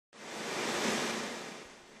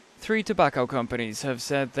Three tobacco companies have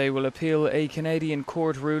said they will appeal a Canadian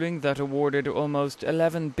court ruling that awarded almost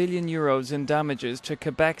 11 billion euros in damages to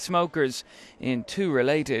Quebec smokers in two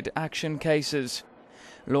related action cases.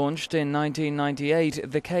 Launched in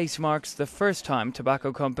 1998, the case marks the first time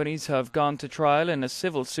tobacco companies have gone to trial in a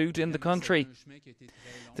civil suit in the country.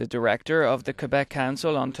 The director of the Quebec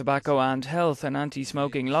Council on Tobacco and Health, an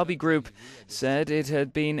anti-smoking lobby group, said it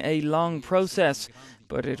had been a long process,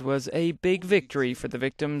 but it was a big victory for the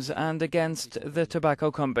victims and against the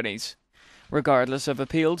tobacco companies. Regardless of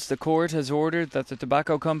appeals, the court has ordered that the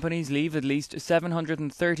tobacco companies leave at least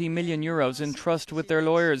 730 million euros in trust with their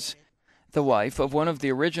lawyers. The wife of one of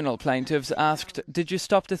the original plaintiffs asked, "Did you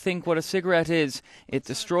stop to think what a cigarette is? It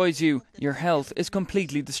destroys you. Your health is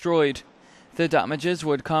completely destroyed." The damages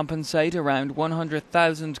would compensate around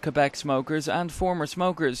 100,000 Quebec smokers and former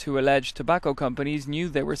smokers who alleged tobacco companies knew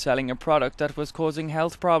they were selling a product that was causing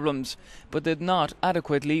health problems, but did not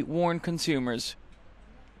adequately warn consumers.